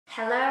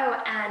Hello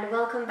and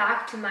welcome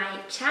back to my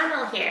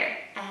channel here.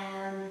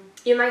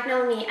 You might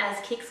know me as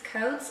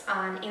Kixcodes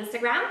on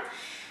Instagram.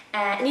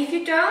 And if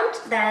you don't,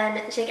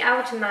 then check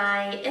out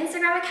my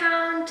Instagram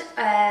account.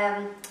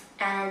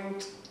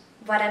 And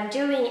what I'm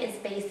doing is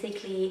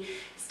basically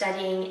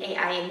studying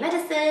AI in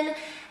medicine,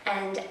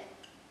 and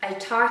I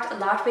talked a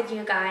lot with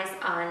you guys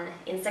on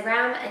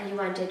Instagram and you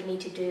wanted me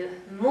to do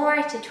more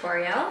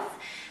tutorials.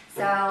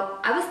 So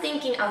I was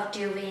thinking of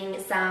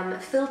doing some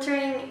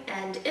filtering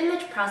and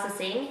image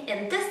processing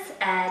in this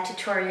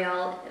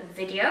tutorial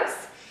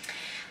videos.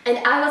 And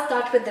I will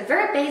start with the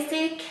very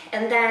basic,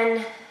 and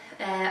then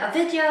a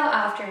video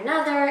after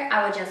another.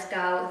 I will just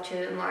go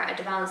to more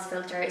advanced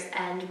filters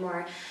and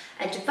more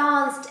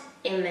advanced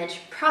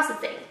image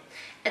processing.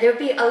 And there will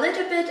be a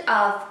little bit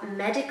of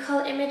medical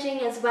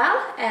imaging as well,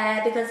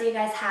 because you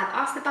guys have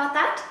asked about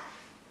that.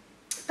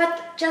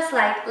 But just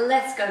like,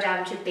 let's go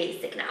down to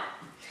basic now.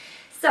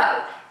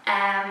 So,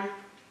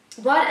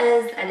 what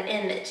is an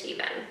image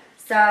even?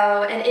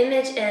 So, an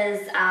image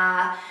is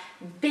a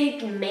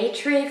big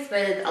matrix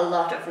with a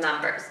lot of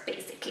numbers,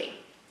 basically.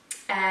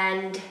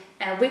 And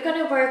we're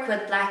going to work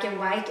with black and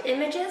white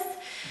images.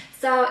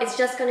 So, it's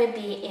just going to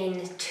be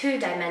in 2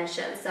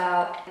 dimensions.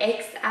 So,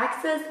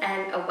 x-axis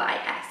and a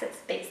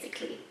y-axis,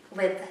 basically,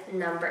 with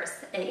numbers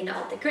in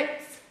all the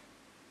grids.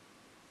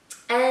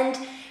 And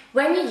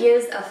when you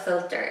use a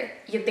filter,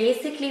 you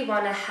basically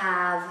want to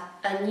have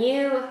a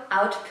new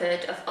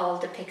output of all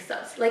the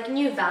pixels, like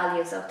new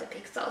values of the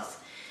pixels.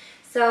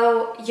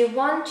 So you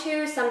want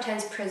to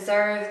sometimes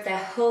preserve the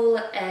whole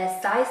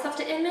size of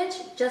the image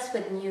just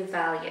with new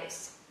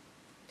values.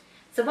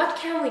 So what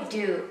can we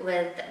do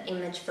with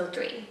image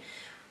filtering?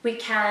 We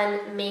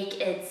can make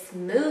it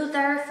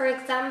smoother, for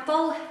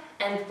example.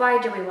 And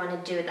why do we want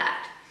to do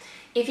that?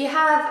 If you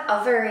have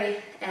a very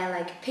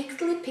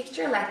pixely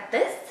picture like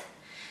this,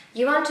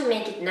 you want to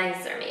make it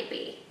nicer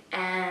maybe,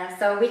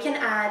 so we can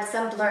add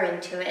some blurring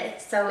to it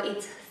so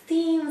it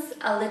seems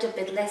a little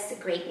bit less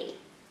grainy.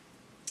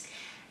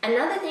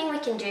 Another thing we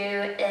can do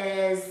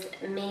is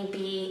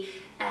maybe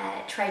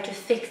try to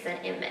fix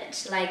an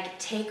image, like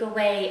take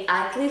away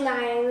ugly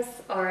lines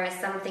or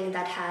something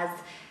that has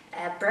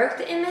broke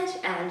the image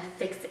and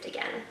fix it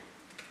again.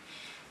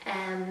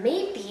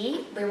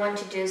 Maybe we want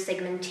to do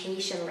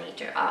segmentation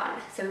later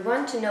on, so we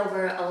want to know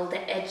where all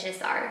the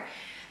edges are.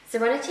 So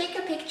we want to take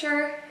a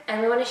picture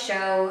and we want to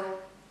show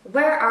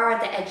where are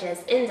the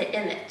edges in the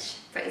image,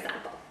 for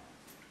example.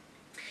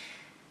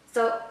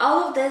 So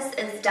all of this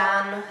is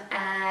done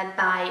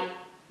by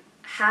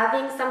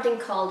having something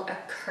called a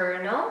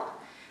kernel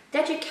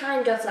that you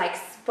kind of like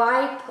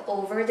swipe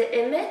over the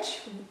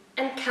image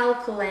and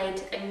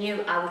calculate a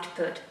new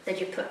output that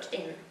you put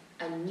in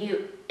a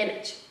new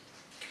image.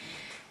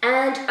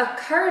 And a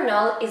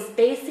kernel is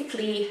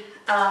basically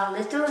a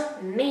little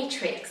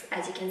matrix,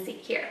 as you can see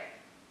here.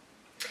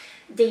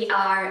 They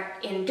are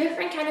in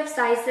different kind of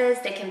sizes.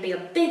 They can be a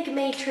big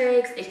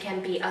matrix, it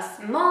can be a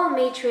small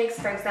matrix,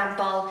 for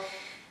example.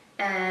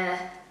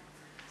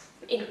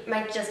 It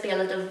might just be a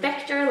little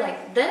vector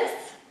like this.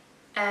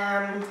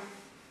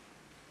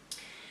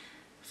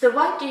 So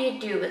what do you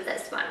do with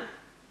this one?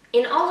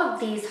 In all of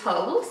these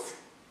holes,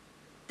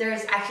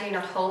 there's actually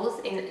not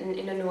holes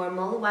in a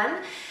normal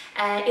one.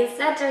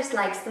 Instead there's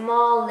like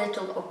small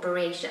little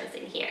operations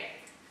in here.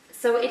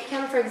 So it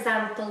can, for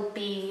example,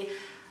 be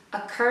a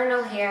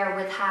kernel here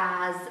which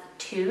has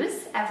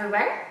 2's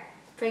everywhere,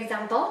 for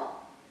example.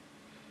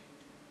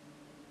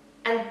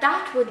 And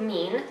that would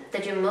mean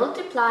that you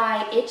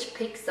multiply each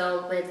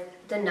pixel with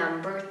the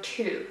number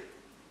 2.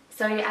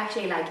 So you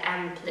actually like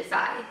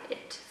amplify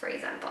it, for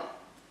example.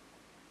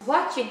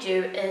 What you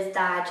do is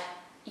that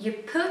you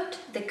put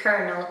the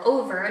kernel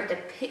over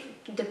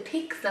the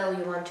pixel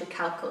you want to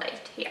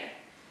calculate here.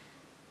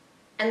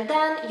 And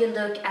then you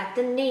look at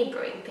the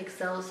neighboring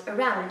pixels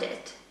around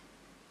it.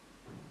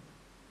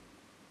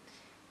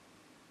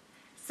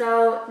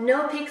 So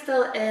no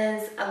pixel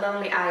is a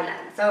lonely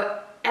island. So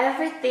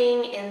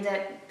everything in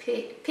the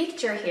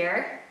picture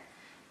here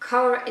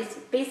is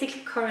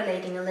basically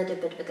correlating a little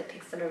bit with the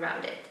pixel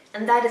around it.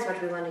 And that is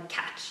what we want to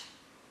catch.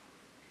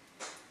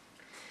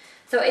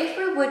 So if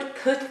we would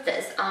put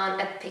this on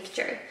a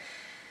picture,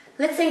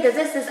 let's say that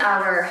this is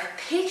our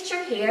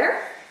picture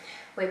here.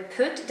 We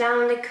put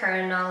down the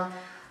kernel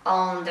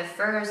on the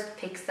first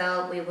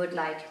pixel we would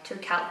like to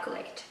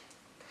calculate.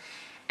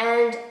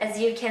 And as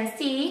you can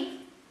see,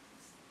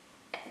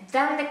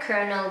 then the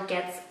kernel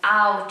gets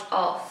out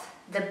of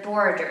the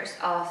borders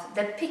of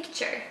the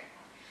picture.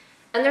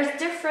 And there's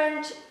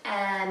different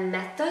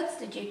methods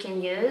that you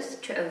can use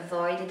to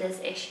avoid this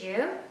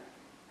issue.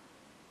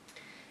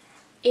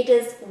 It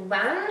is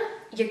when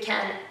you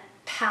can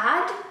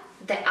pad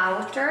the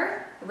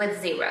outer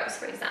with zeros,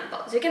 for example.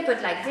 So you can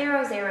put like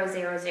 0, 0,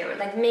 0, 0,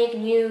 like make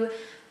new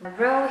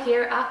row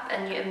here up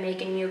and you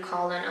make a new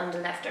column on the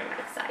left and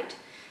right side,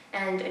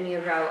 and a new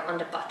row on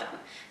the bottom.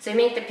 So you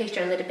make the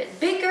picture a little bit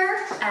bigger,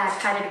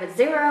 padded with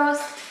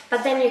zeros,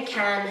 but then you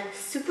can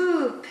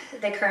swoop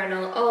the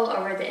kernel all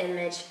over the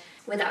image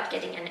without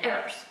getting any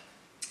errors.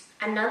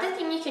 Another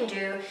thing you can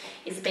do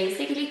is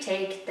basically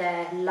take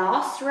the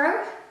last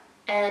row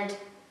and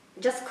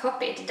just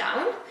copy it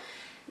down.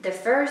 The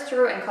first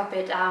row and copy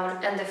it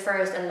down, and the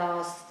first and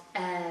last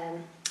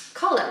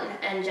column,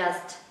 and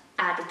just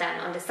add them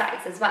on the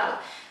sides as well.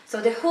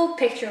 So the whole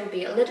picture will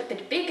be a little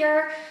bit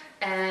bigger.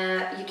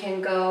 You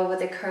can go with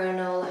the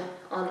kernel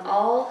on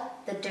all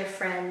the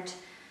different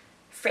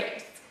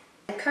frames.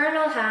 The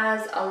kernel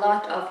has a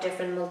lot of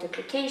different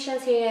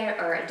multiplications here,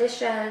 or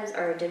additions,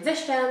 or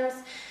divisions,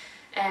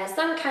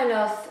 some kind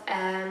of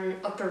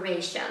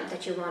operation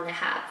that you want to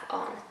have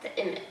on the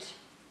image.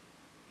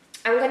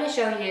 I'm going to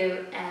show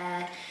you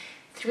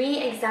 3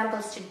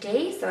 examples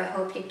today, so I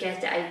hope you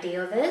get the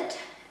idea of it.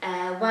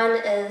 One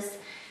is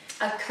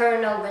a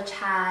kernel which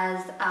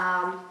has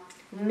a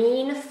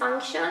mean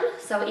function,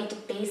 so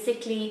it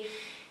basically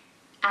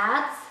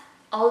adds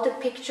all the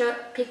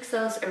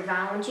pixels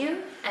around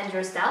you and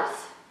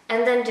yourself,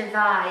 and then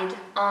divide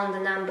on the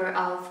number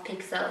of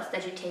pixels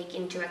that you take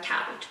into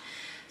account.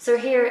 So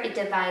here it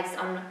divides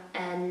on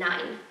 9,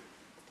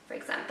 for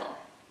example.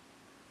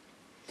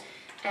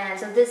 And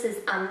so this is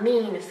a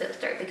mean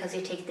filter, because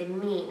you take the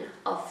mean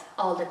of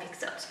all the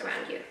pixels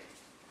around you.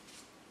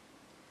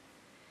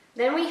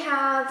 Then we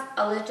have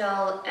a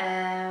little,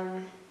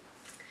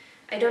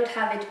 I don't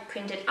have it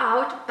printed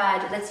out,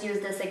 but let's use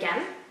this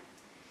again.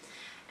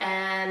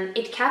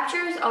 It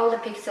captures all the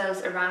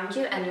pixels around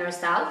you and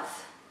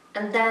yourself,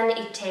 and then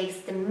it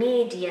takes the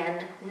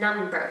median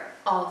number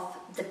of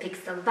the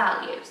pixel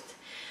values.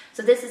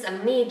 So this is a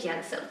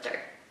median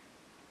filter.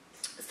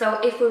 So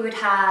if we would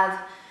have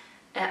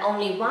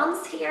only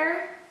ones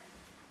here,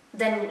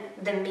 then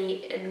the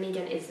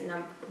median is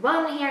number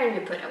 1 here, and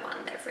you put a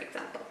 1 there, for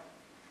example.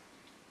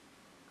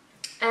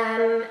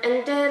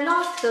 And the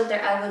last filter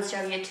I will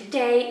show you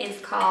today is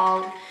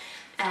called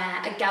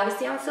a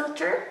Gaussian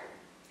filter.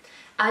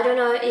 I don't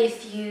know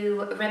if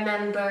you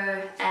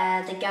remember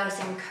the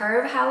Gaussian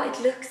curve, how it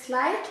looks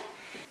like.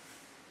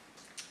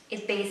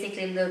 It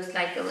basically looks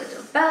like a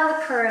little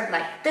bell curve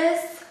like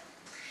this.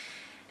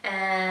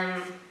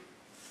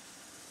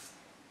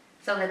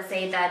 So let's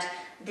say that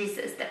this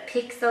is the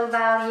pixel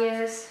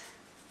values.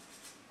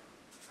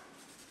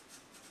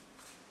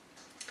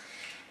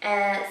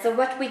 So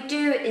what we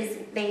do is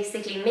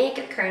basically make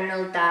a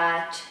kernel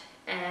that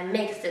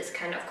makes this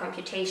kind of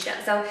computation.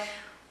 So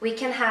we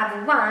can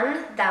have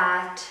one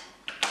that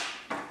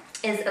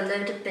is a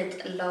little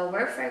bit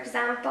lower, for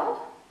example,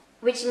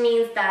 which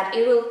means that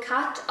it will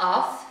cut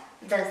off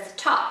this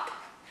top.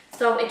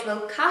 So it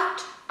will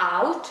cut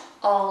out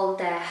all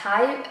the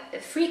high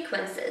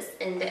frequencies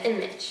in the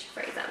image,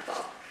 for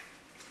example.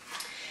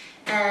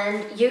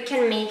 And you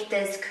can make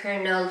this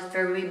kernel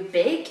very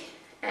big,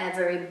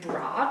 very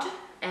broad,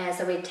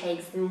 so it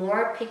takes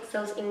more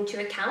pixels into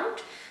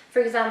account.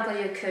 For example,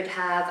 you could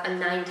have a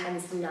 9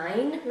 ×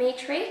 9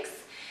 matrix.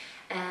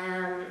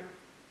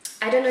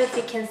 I don't know if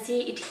you can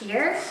see it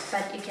here,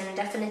 but you can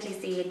definitely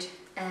see it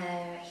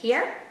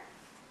here.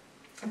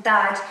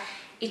 That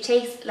it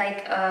takes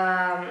like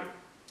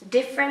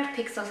different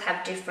pixels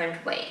have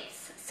different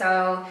weights.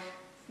 So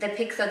the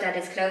pixel that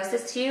is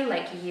closest to you,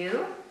 like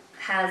you,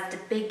 has the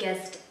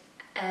biggest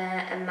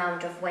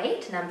amount of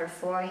weight, number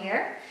 4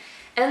 here.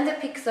 And the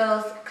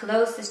pixels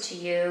closest to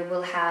you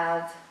will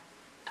have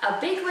a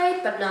big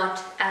weight, but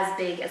not as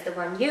big as the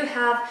one you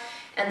have.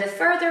 And the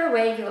further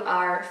away you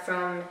are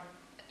from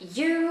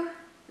you,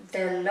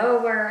 the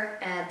lower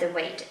the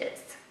weight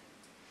is.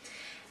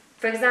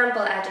 For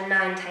example, at a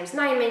 9 ×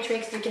 9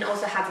 matrix, you can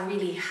also have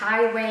really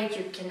high weight.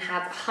 You can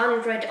have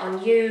 100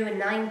 on you,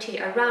 90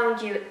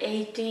 around you,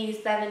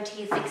 80,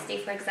 70, 60,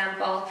 for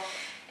example.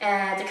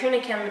 The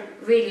kernel can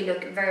really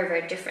look very,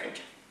 very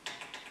different.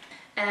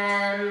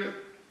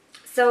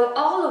 So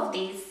all of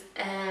these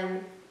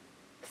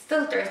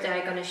filters that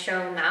I'm going to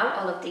show now,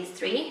 all of these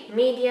 3,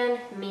 median,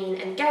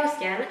 mean, and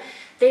Gaussian,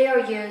 they are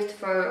used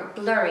for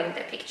blurring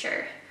the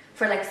picture,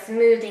 for like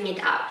smoothing it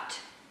out.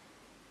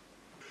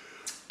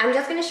 I'm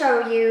just going to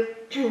show you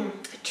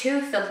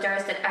 2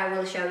 filters that I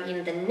will show you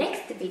in the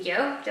next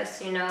video, just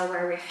so you know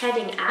where we're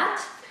heading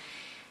at.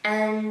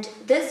 And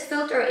this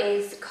filter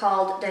is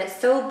called the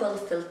Sobel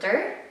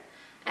filter.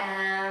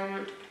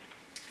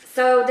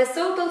 So the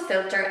Sobel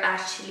filter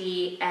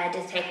actually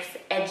detects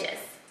edges.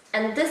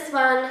 And this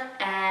one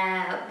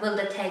will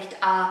detect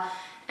a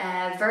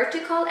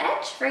vertical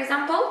edge, for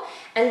example.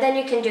 And then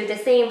you can do the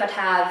same, but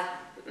have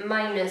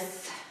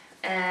 -1,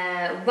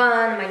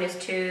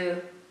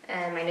 -2,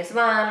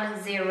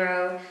 -1,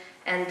 0,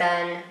 and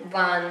then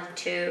 1,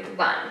 2,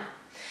 1.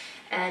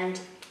 And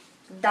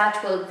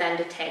that will then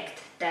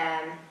detect the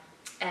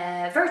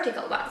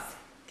vertical ones,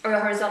 or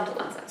horizontal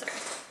ones, I'm sorry.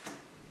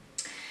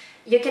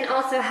 You can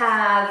also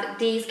have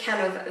these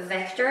kind of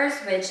vectors,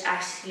 which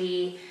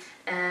actually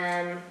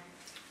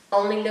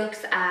only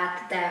looks at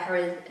the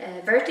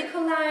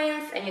vertical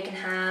lines, and you can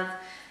have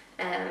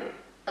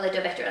a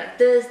little vector like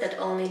this that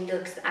only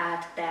looks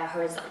at the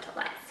horizontal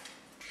lines.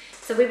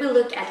 So we will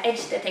look at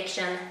edge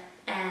detection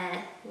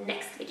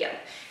next video.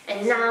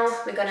 And now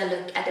we're gonna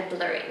look at the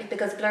blurring,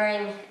 because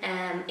blurring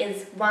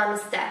is one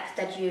step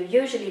that you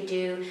usually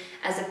do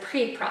as a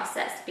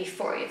pre-process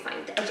before you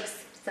find the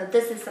edges. So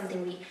this is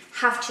something we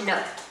have to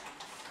know.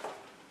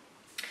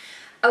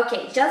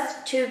 Okay,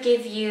 just to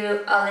give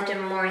you a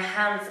little more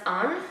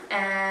hands-on,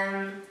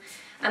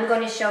 I'm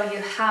going to show you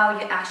how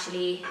you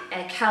actually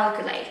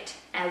calculate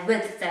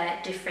with the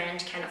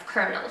different kind of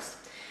kernels.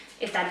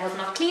 If that was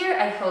not clear,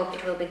 I hope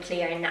it will be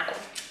clear now.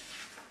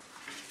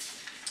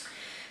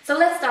 So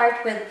let's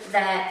start with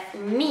the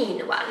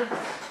mean one.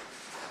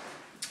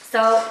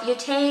 So you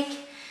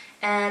take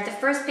the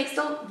first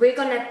pixel, we're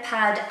going to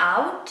pad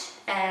out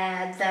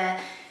the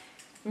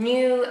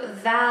new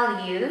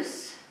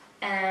values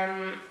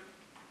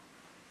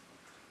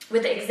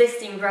with the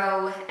existing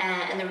row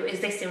and the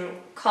existing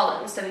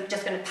column, so we're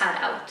just going to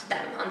pad out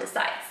them on the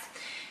sides.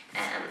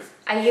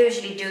 I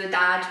usually do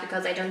that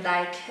because I don't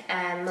like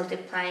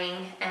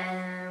multiplying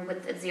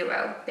with a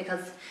 0,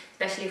 because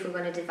especially if we're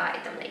going to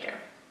divide them later.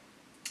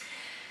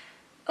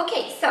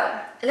 Okay, so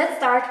let's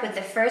start with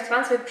the first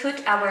one. So we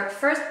put our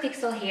first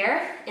pixel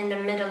here in the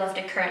middle of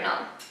the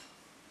kernel.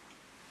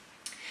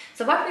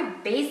 So what we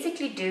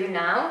basically do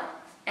now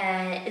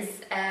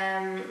is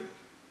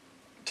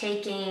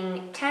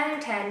taking 10,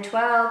 10,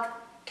 12,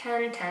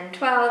 10, 10,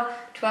 12,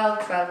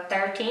 12, 12,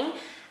 13,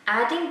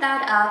 adding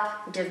that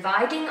up,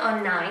 dividing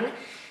on 9,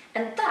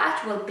 and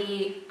that will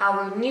be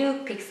our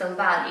new pixel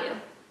value.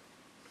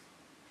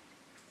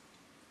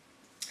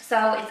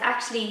 So it's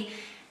actually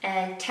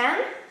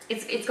 10,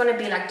 it's going to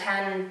be like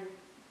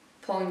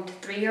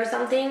 10.3 or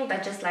something,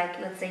 but just like,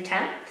 let's say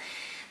 10.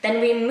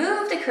 Then we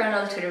move the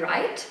kernel to the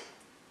right,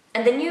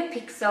 and the new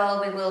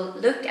pixel we will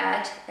look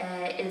at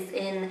is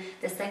in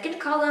the second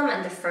column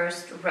and the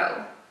first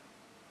row.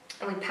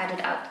 And we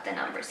padded out the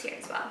numbers here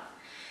as well.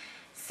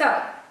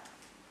 So,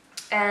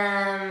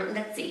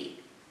 let's see.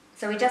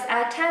 So we just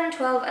add 10,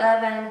 12,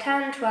 11,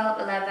 10,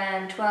 12,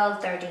 11,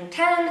 12, 13,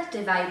 10,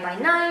 divide by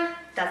 9.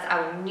 That's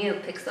our new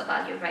pixel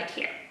value right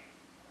here.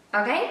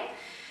 Okay?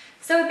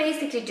 So we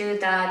basically do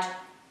that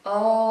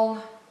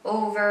all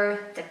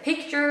over the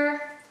picture.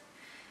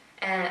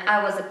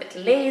 I was a bit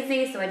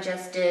lazy, so I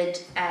just did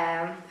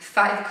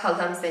 5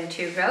 columns and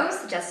 2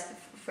 rows, just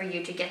for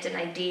you to get an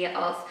idea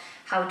of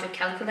how to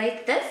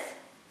calculate this.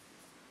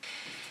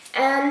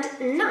 And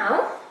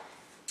now,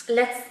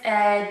 let's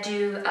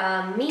do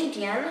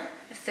median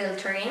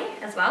filtering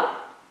as well.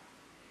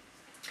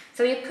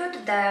 So you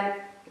put the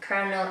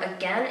kernel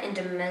again in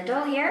the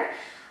middle here,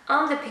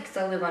 on the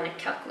pixel we want to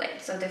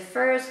calculate. So the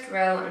first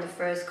row and the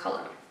first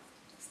column.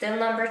 Still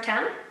number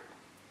 10.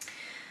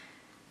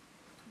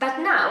 But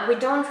now we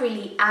don't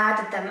really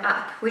add them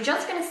up. We're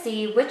just going to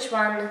see which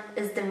one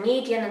is the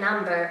median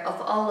number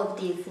of all of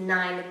these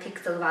 9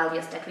 pixel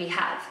values that we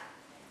have.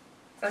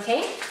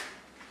 Okay?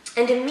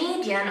 And the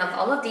median of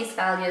all of these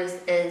values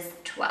is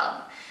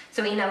 12.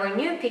 So in our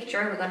new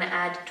picture, we're going to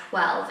add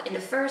 12 in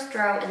the first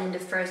row and in the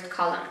first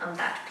column on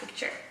that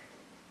picture.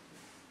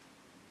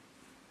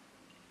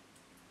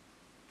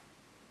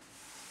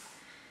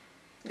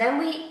 Then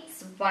we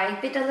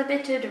swipe it a little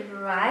bit to the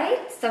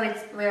right, so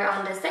we're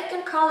on the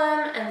second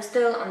column and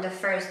still on the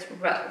first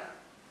row.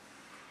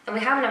 And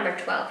we have number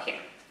 12 here.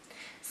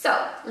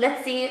 So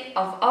let's see,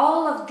 of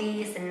all of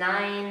these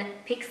 9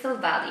 pixel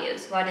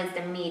values, what is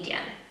the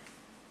median?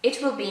 It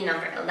will be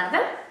number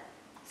 11,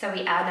 so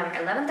we add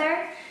number 11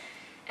 there.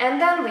 And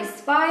then we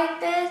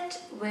swipe it,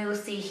 we will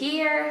see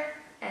here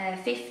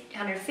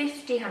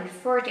 150,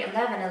 140,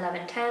 11,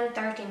 11, 10,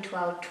 13,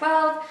 12,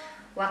 12.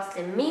 What's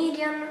the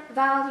median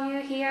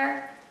value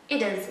here?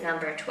 It is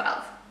number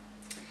 12.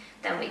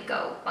 Then we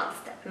go one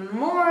step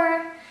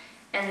more,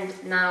 and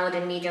now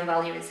the median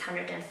value is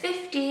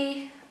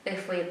 150.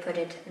 If we put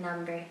it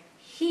number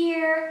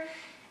here,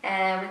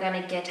 we're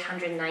gonna get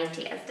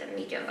 190 as the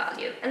median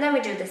value. And then we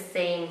do the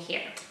same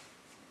here.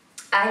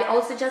 I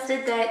also just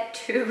did the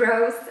 2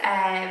 rows,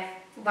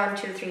 1,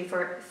 2, 3,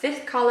 4,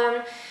 5th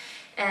column,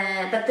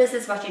 but this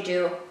is what you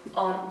do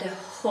on the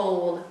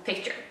whole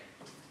picture.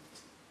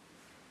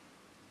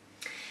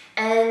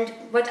 And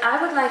what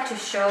I would like to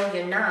show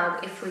you now,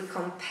 if we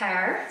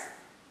compare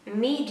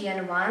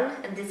median one,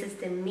 and this is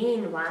the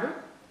mean one,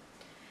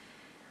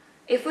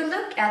 if we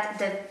look at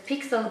the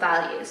pixel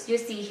values, you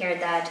see here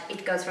that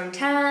it goes from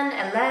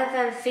 10,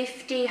 11,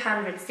 50,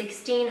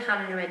 116,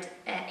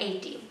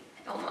 180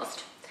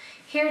 almost.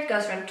 Here it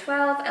goes from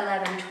 12,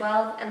 11,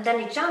 12, and then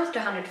it jumps to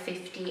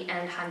 150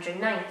 and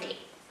 190.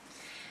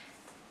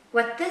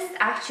 What this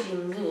actually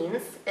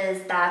means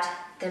is that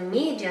the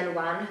median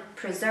one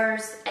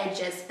preserves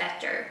edges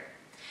better.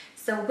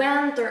 So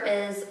when there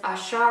is a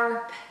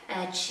sharp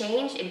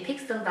change in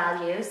pixel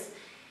values,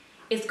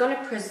 it's going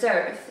to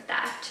preserve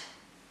that.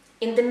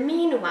 In the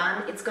mean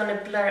one, it's going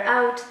to blur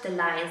out the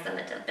lines a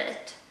little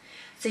bit.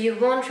 So you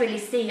won't really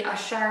see a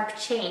sharp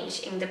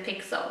change in the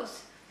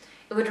pixels.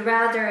 It would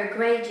rather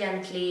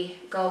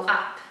gradiently go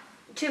up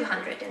to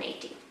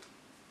 180.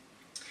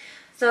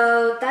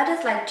 So that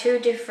is like 2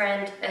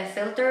 different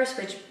filters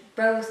which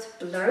both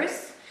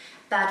blurs,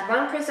 but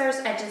one preserves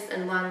edges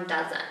and one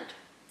doesn't.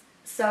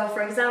 So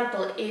for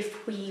example,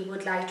 if we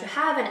would like to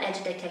have an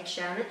edge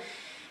detection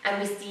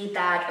and we see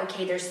that,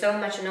 okay, there's so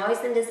much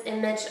noise in this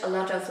image, a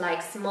lot of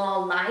like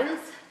small lines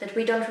that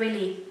we don't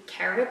really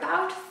care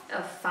about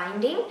of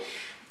finding,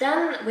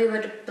 then we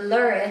would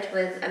blur it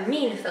with a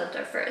mean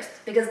filter first,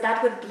 because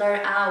that would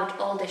blur out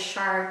all the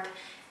sharp,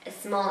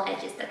 small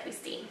edges that we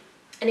see.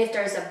 And if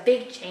there's a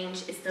big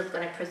change, it's still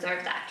going to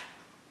preserve that.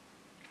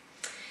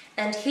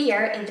 And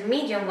here in the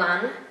medium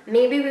one,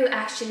 maybe we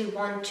actually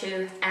want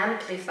to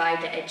amplify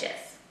the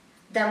edges.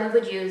 Then we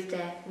would use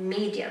the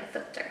medium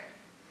filter.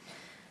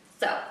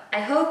 So I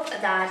hope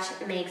that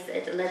makes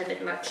it a little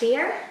bit more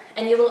clear,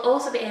 and you will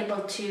also be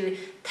able to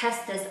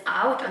test this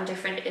out on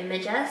different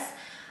images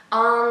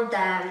on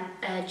the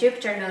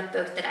Jupyter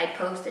notebook that I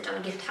posted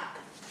on GitHub.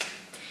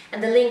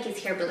 And the link is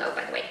here below,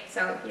 by the way,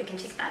 so you can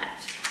check that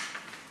out.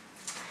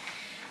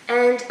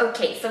 And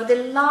okay, so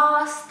the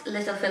last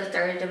little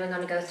filter that we're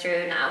going to go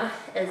through now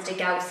is the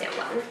Gaussian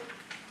one.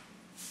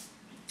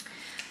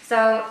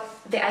 So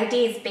the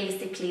idea is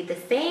basically the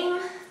same,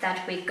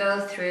 that we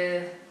go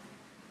through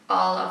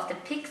all of the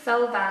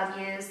pixel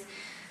values,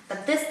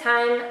 but this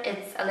time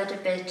it's a little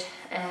bit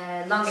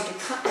longer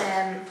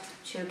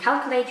to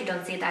calculate. You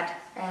don't see that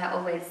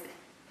always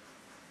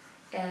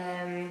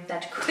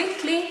that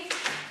quickly.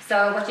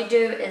 So what you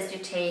do is you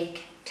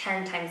take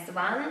 10 times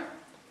 1,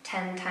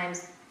 10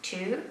 times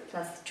 2,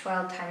 plus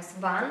 12 times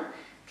 1,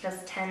 plus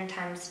 10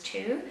 times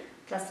 2,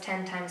 plus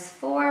 10 times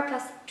 4,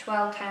 plus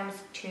 12 times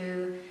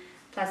 2,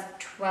 plus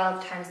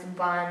 12 times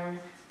 1,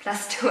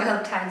 plus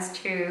 12 times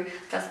 2,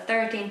 plus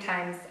 13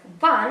 times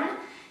 1.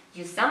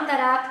 You sum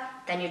that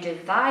up, then you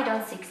divide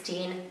on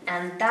 16,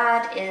 and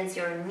that is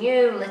your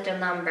new little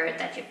number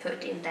that you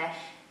put in the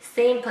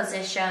same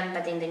position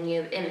but in the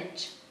new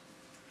image.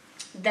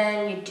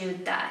 Then you do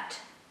that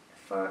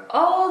for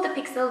all the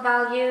pixel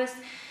values.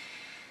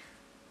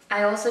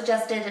 I also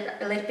just did it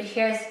a little bit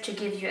here to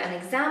give you an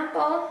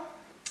example.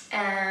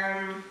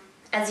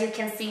 As you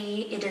can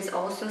see, it is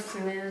also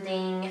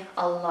smoothing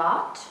a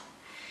lot.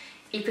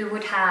 If we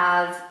would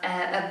have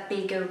a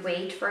bigger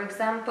weight, for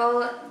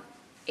example,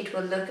 it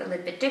would look a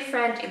little bit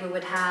different. If we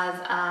would have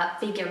a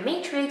bigger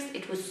matrix,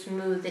 it would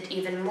smooth it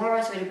even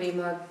more, so it would be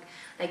more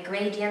like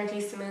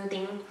gradiently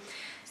smoothing.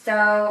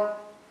 So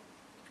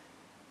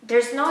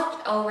there's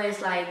not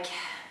always like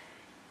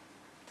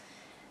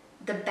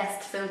the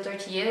best filter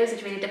to use.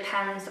 It really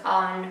depends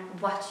on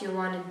what you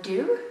want to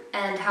do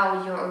and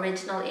how your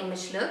original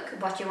image look,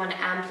 what you want to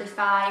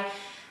amplify,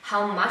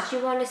 how much you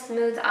want to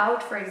smooth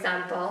out, for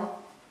example,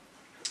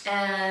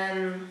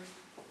 and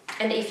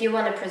if you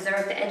want to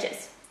preserve the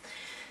edges.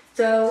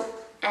 So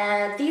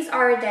these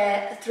are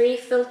the 3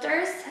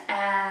 filters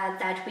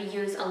that we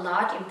use a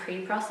lot in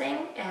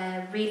pre-processing,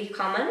 really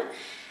common.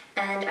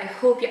 And I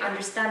hope you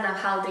understand now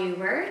how they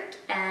work,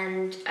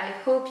 and I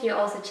hope you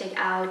also check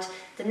out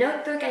the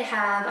notebook I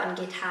have on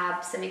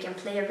GitHub so you can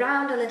play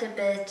around a little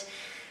bit,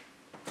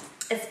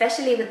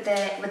 especially with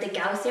the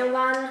Gaussian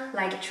one,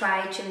 like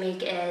try to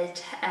make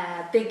it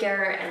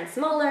bigger and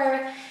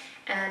smaller,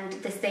 and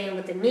the same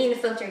with the mean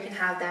filter. You can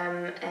have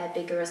them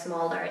bigger or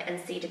smaller and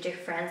see the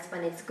difference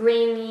when it's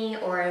grainy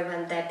or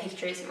when the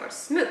picture is more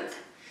smooth.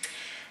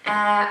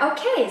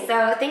 Okay,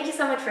 so thank you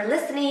so much for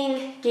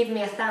listening. Give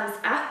me a thumbs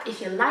up if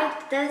you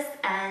liked this,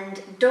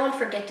 and don't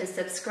forget to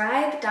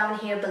subscribe down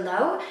here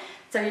below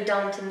so you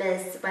don't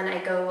miss when I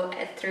go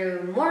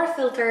through more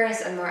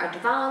filters and more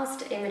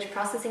advanced image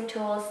processing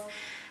tools.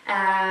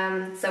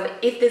 So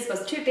if this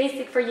was too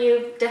basic for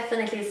you,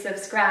 definitely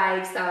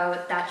subscribe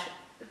so that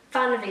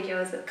fun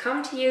videos will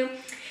come to you.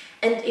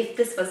 And if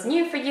this was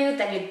new for you,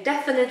 then you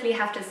definitely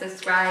have to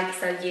subscribe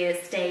so you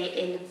stay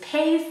in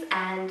pace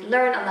and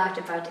learn a lot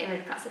about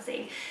image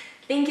processing.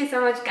 Thank you so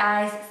much,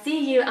 guys.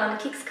 See you on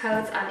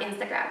Kixcodes on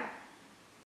Instagram.